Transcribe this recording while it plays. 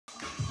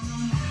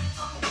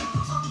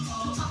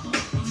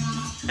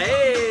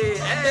Hey,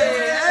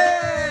 hey,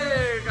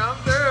 hey, come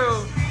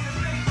through.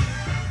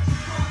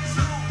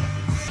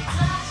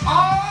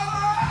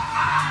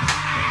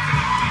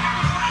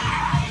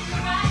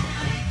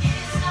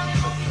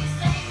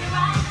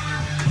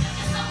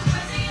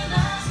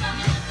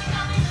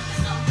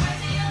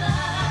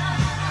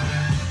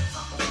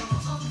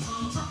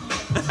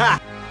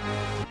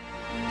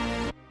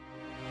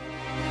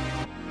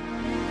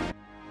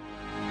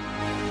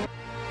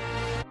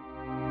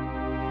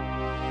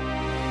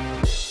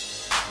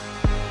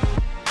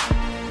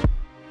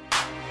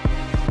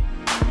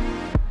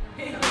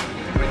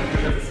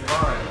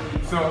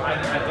 So I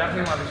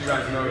definitely want to let you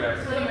guys know that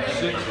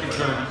shit is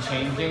going to be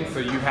changing, so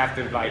you have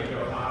to like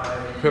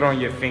put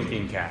on your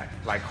thinking cap,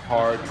 like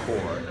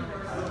hardcore,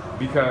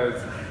 because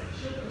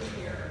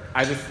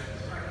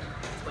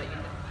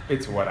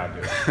it's what I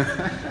do.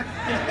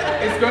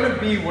 It's going to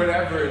be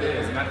whatever it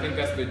is, and I think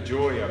that's the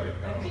joy of it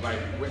though. Like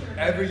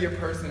whatever your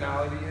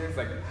personality is,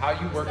 like how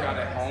you work out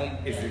at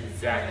home is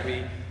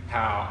exactly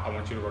how I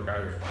want you to work out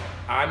here.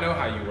 I know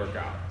how you work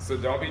out, so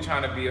don't be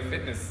trying to be a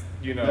fitness,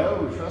 you know.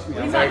 No, trust me.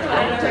 I'm like,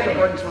 I'll take a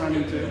break when I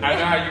need to. I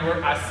know how you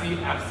work. I've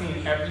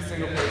seen every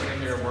single person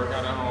here work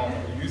out at home.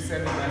 You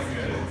send me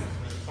messages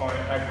on,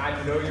 like,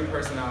 I know your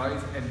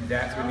personalities, and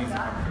that's what needs to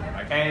come through.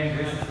 Like, and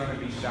this is gonna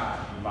be shot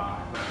live.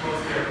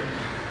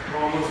 We're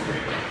almost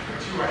there.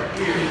 But you right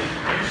here.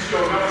 You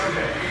showed up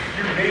today.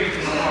 You made it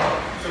this far.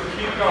 So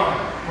keep going.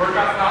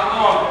 Workout's not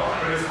long,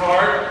 but it's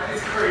hard.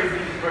 It's crazy,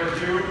 but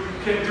you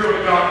can do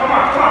it, dog. Come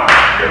on, come on.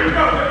 Here we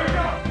go. Here we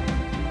go.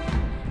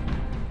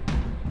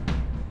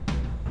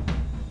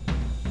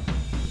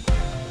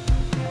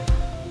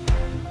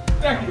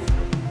 Seconds.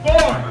 4,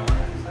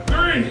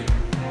 3,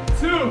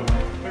 2.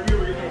 Maybe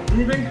we're gonna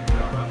moving.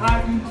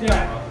 Hot and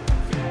jack.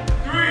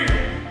 3,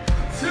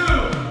 2.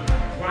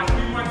 Watch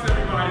me once,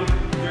 everybody.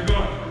 You're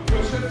going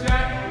push-up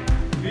jack,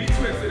 knee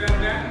twist. So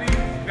that knee,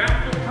 back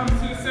foot comes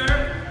to the center.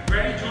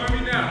 Ready? Join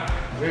me now.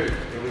 Dude,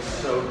 it was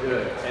so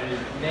good. And you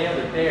nailed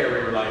it there. We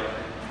were like,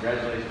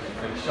 congratulations.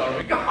 And Shaun,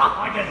 we go, oh,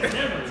 I got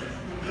shivers.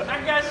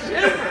 I got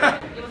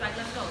shivers. It was like,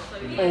 let's go.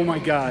 So Oh my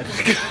God.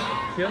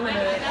 killing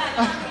it.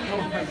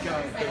 Oh my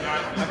God. I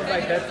was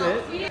like, that's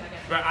it.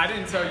 But I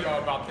didn't tell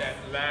y'all about that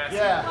last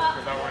Yeah.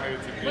 because I wanted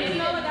it to be.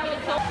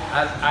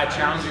 I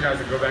challenge you guys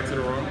to go back to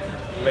the room,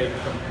 lay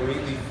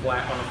completely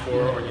flat on the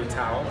floor or your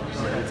towel.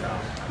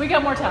 We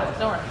got more towels,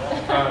 don't worry.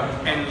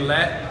 And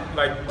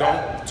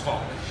don't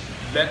talk.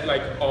 Let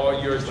like all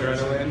your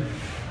adrenaline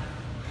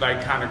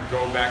like kind of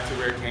go back to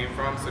where it came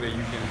from so that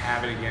you can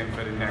have it again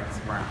for the next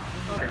round.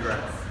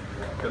 Congrats.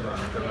 Good luck.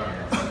 Good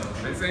luck.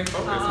 This ain't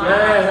focus.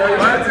 Yeah,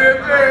 1, 2,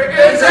 3.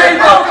 This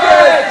ain't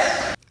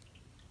focus!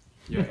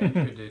 Yeah,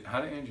 Andrew did.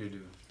 How did Andrew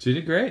do? She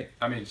did great.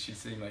 I mean, she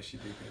seemed like she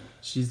did good.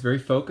 She's very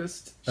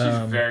focused. She's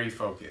very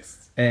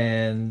focused.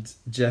 And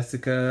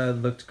Jessica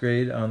looked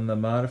great on the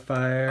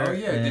modifier. Oh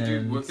yeah, did you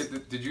look at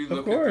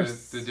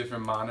the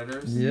different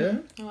monitors? Yeah.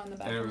 Oh, on the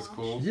back And it was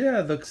cool. Yeah,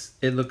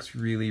 it looks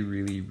really,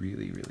 really,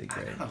 really, really I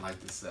great. kind of like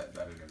the set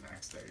better than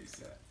Max 30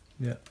 set.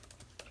 Yeah.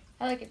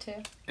 I like it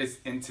too. It's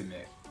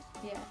intimate.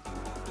 Yeah.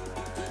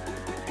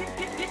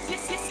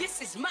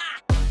 This is my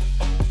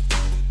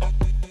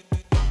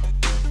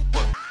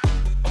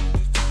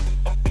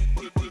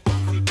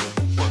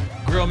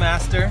Grill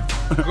Master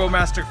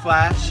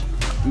Flash.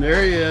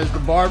 There he is, the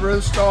barber of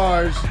the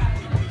stars.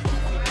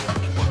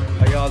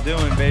 How y'all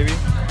doing, baby?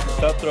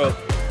 Cutthroat.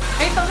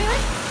 Are you filming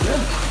this?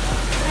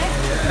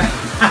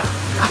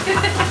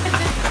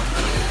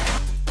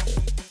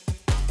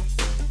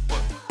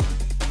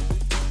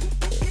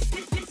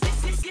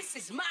 this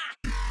is my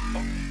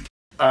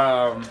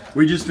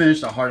We just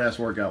finished a hard-ass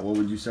workout. What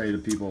would you say to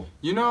people?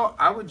 You know,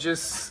 I would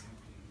just,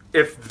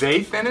 if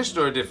they finished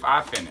or if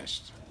I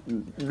finished.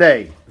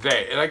 They.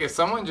 Like if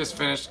someone just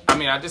finished, I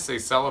mean, I just say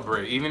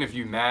celebrate. Even if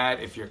you're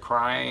mad, if you're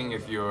crying,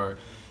 if you're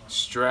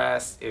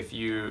stressed, if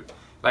you,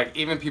 like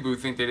even people who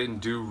think they didn't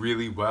do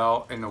really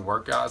well in the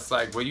workout, it's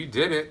like, well, you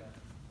did it.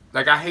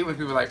 Like I hate when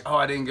people are like, oh,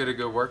 I didn't get a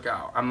good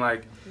workout. I'm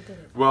like,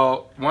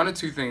 well, one of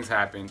two things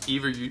happened.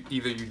 Either you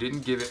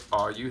didn't give it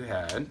all you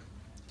had,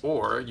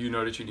 or you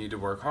know that you need to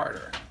work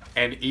harder.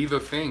 And either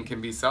thing can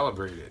be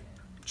celebrated,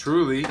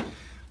 truly.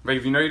 But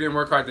if you know you didn't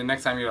work hard, the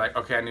next time you're like,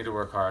 okay, I need to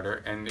work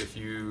harder. And if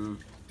you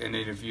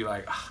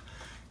like,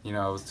 you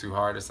know, it was too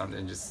hard or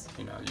something, just,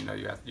 you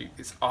have to,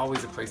 it's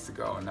always a place to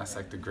go. And that's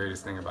like the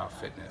greatest thing about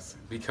fitness.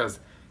 Because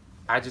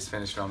I just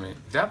finished filming.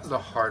 That was the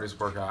hardest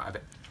workout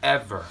I've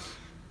ever,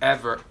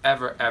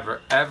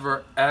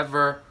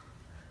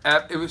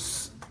 it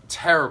was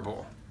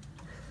terrible.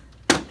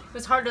 It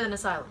was harder than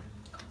Asylum.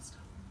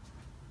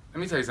 Let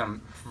me tell you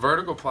something.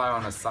 Vertical ply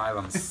on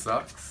Asylum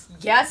sucks.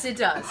 Yes, it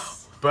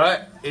does.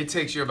 But it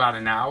takes you about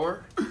an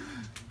hour.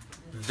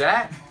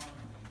 That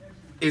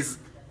is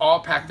all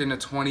packed into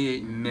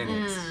 28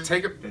 minutes.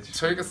 Take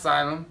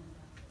Asylum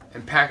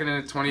and pack it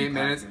into 28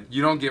 minutes.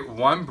 You don't get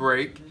one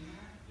break.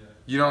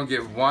 You don't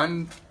get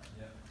one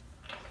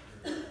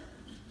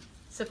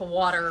Sip of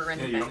water or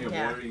anything. Yeah, you don't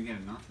get water, you get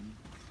nothing.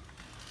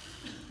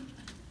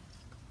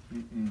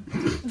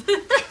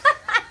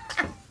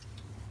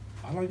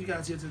 long you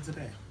guys here till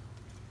today?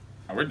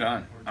 Oh, we're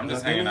done. I'm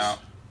just hanging out.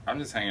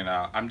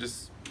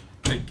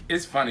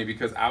 It's funny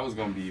because I was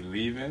gonna be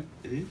leaving.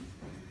 You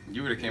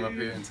would have came up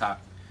here and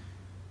talked.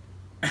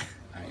 I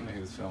didn't know he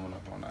was filming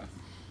up on us.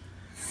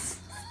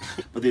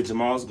 But then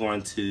Jamal's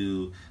going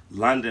to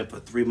London for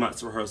 3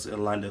 months rehearsal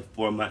in London,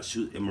 4 months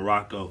shoot in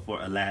Morocco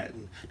for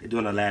Aladdin. They're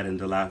doing Aladdin,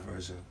 the live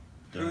version.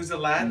 Who's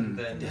Aladdin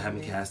then? They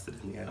haven't casted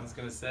him yet. I was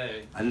gonna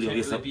say. I need to go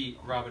get some. Beat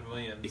Robin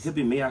Williams. It could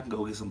be me. I can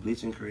go get some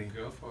bleaching cream.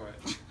 Go for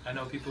it. I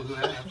know people who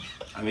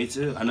have. Me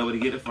too. I know where to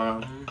get it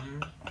from.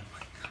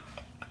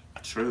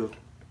 True.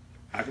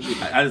 I could be.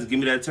 I just give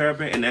me that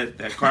turban and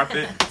that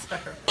carpet.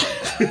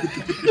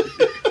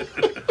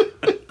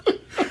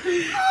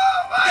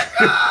 Oh my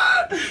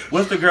God!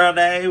 What's the girl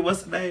name?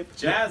 What's the name?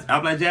 Jasmine.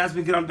 I'm like,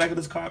 Jasmine, get on the back of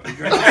this carpet,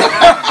 girl.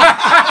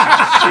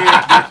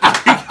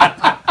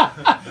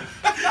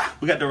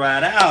 We got to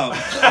ride out.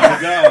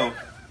 Let's go.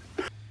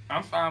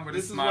 I'm fine with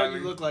this it. This is what you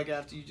look like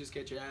after you just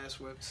get your ass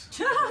whipped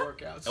for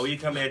workouts. Oh, you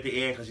come in at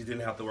the end because you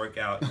didn't have to work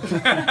out.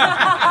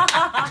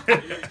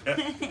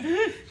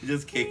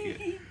 Just kick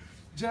it.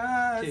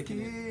 Just kick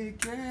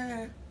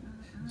it.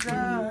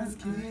 Just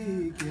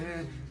kick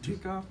it.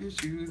 Kick off your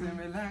shoes and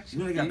relax. You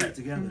know they got back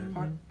together.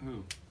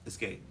 Who?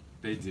 Escape.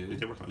 They did.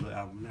 They work on the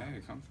album now.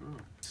 Hey, come through.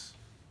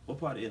 What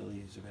part of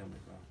Italy is your family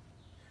from?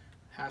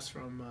 Half's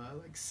from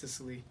like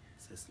Sicily.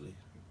 Sicily.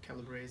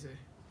 Calabrese.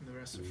 And the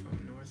rest are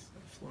from North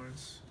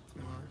Florence.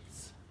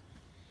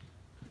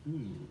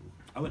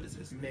 I went to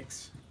Sicily.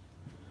 Mix.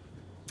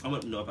 I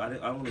went north.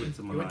 I went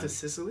to Milan. You went to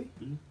Sicily?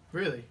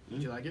 Really?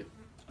 Did you like it?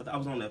 I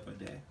was on there for a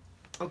day.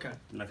 Okay.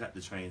 And I got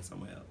the train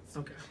somewhere else.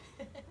 Okay.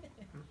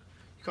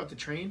 You caught the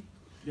train?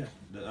 Yeah.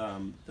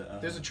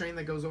 There's a train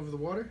that goes over the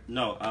water?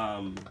 No.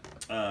 I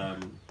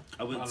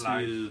went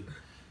to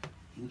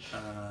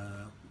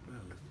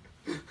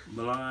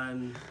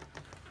Milan.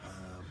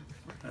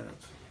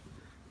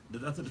 I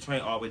took the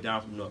train all the way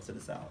down from north to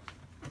the south.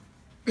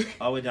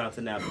 All the way down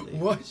to Napoli.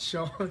 What,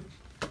 Shaun?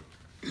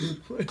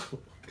 What?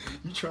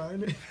 You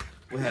trying it?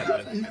 What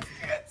happened? You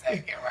can't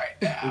take it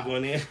right now. We're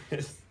going in.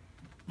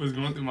 What's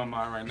going through my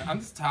mind right now? I'm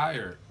just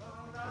tired.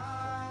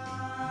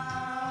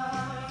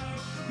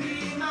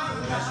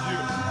 That's you.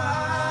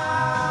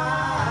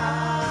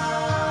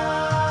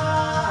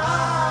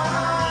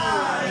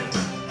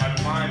 I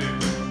don't mind it.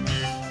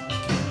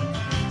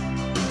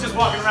 Just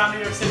walking around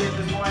New York City at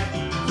this point.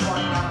 Just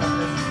walking around like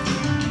this.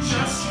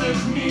 Just put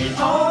me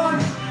on,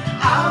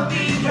 I'll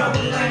be your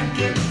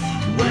blanket.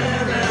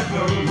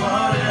 Wherever,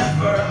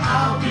 whatever,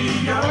 I'll be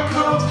your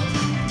coat.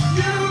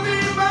 You'll be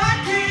my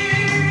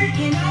king,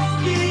 and I'll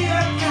be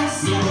your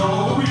castle.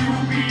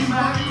 You'll be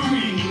my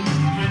queen,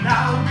 and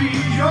I'll be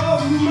your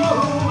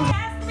moat.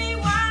 Ask me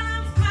why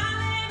I'm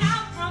smiling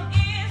out from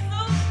ears.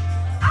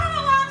 I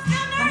know I'm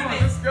still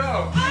nervous. Let's go.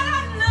 But I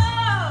know,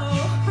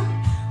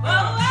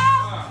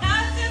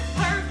 not just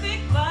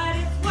perfect, but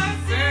it's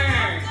worth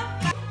it.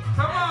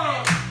 Come on.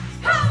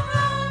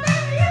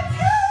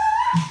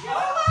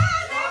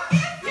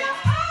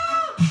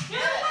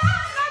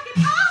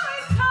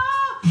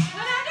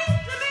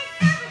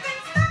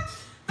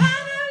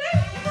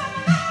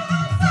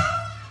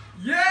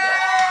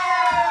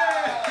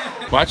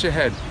 Watch your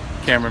head,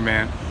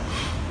 cameraman.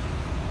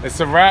 It's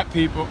a wrap,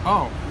 people.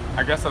 Oh,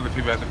 I guess other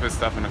people have to put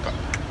stuff in the car.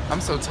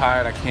 I'm so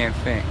tired, I can't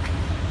think.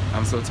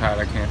 I'm so tired,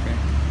 I can't think.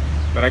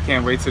 But I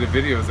can't wait till the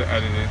videos are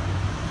edited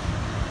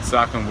so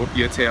I can whoop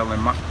your tail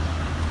in my...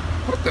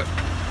 What the?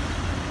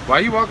 Why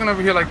are you walking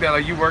over here like that?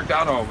 Like you worked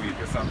out all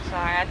week or something?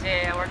 Sorry, I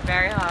did. I worked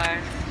very hard.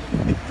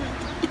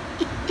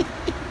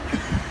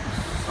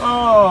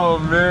 Oh,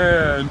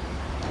 man.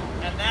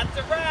 And that's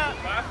a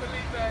wrap. Bye,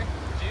 Felipe.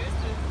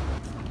 Juices.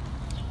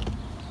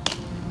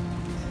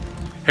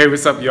 Hey,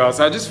 what's up, y'all?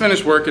 So I just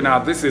finished working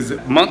out. This is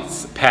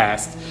months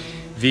past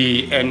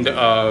the end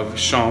of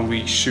Shaun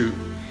Week's shoot.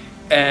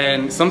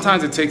 And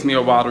sometimes it takes me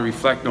a while to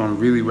reflect on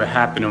really what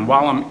happened. And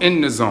while I'm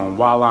in the zone,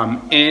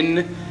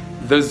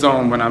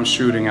 when I'm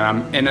shooting and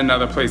I'm in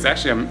another place,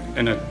 actually I'm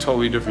in a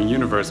totally different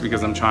universe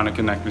because I'm trying to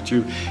connect with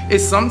you. It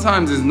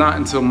sometimes is not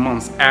until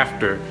months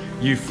after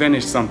you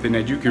finish something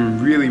that you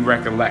can really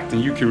recollect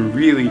and you can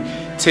really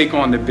take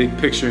on the big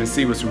picture and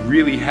see what's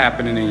really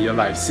happening in your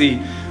life.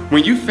 See,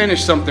 when you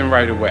finish something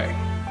right away,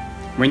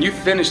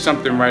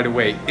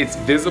 it's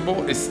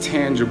visible, it's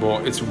tangible,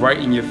 it's right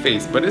in your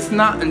face. But it's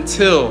not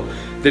until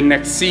the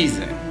next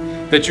season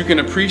that you can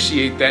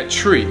appreciate that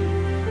tree,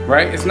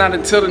 right? It's not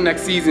until the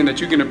next season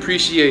that you can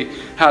appreciate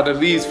how the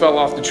leaves fell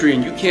off the tree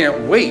and you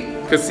can't wait.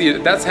 Because see,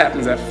 that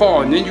happens at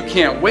fall, and then you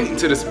can't wait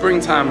until the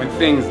springtime when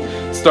things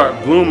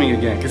start blooming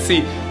again. Because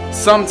see,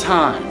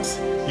 sometimes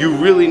you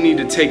really need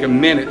to take a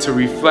minute to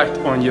reflect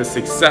on your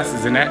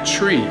successes. And that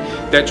tree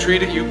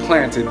that you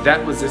planted,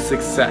 that was a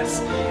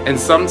success. And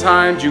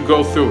sometimes you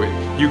go through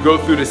it. You go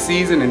through the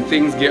season and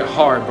things get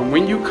hard. But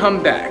when you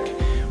come back,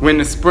 When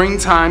the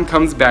springtime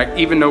comes back,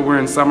 even though we're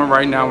in summer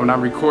right now when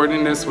I'm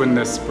recording this, when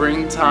the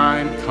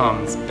springtime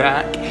comes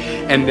back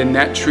and then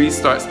that tree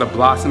starts to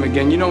blossom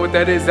again, you know what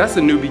that is? That's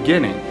a new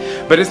beginning.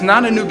 But it's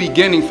not a new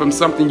beginning from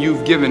something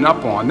you've given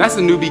up on. That's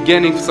a new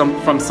beginning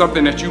from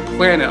something that you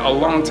planted a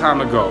long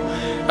time ago.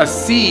 A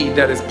seed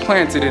that is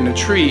planted in a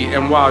tree,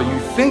 and while you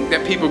think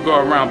that people go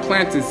around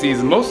planting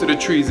seeds, most of the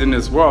trees in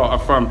this world are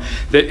from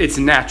its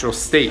natural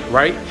state,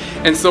 right?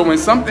 And so when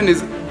something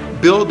is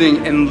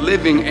building and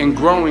living and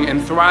growing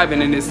and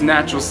thriving in its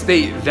natural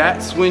state,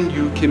 that's when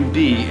you can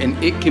be,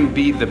 and it can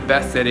be the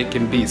best that it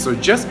can be. So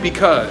just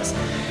because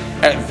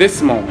at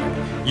this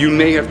moment you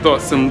may have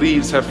thought some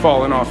leaves have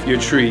fallen off your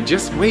tree,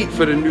 just wait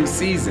for the new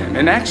season.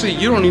 And actually,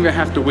 you don't even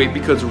have to wait,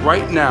 because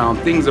right now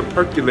things are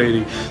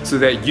percolating so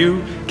that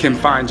you can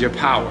find your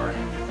power.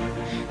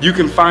 You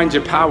can find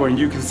your power and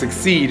you can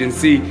succeed and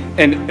see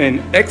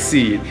and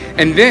exceed.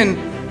 And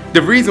then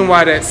the reason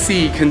why that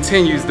seed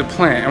continues to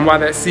plant and why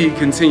that seed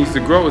continues to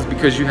grow is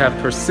because you have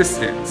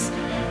persistence,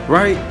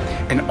 right?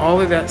 And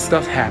all of that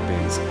stuff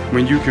happens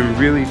when you can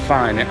really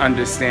find and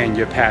understand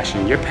your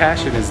passion. Your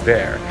passion is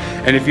there.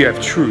 And if you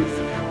have truth,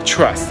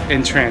 trust,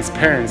 and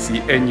transparency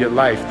in your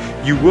life,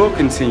 you will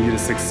continue to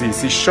succeed.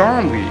 See,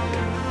 Shaun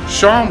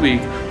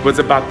Week was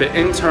about the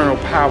internal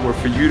power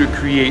for you to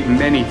create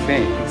many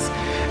things.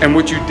 And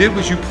what you did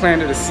was you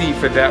planted a seed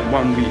for that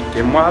 1 week.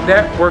 And while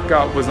that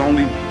workout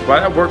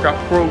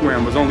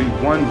program was only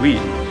 1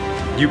 week,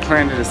 you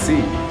planted a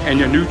seed and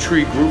your new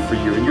tree grew for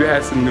you and you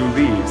had some new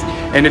leaves.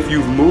 And if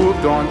you've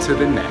moved on to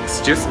the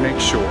next, just make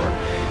sure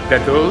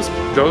that those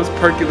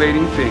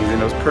percolating things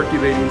and those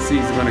percolating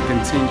seeds are going to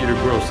continue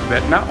to grow, so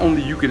that not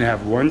only you can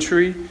have one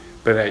tree,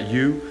 but that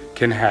you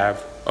can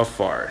have a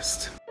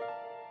forest.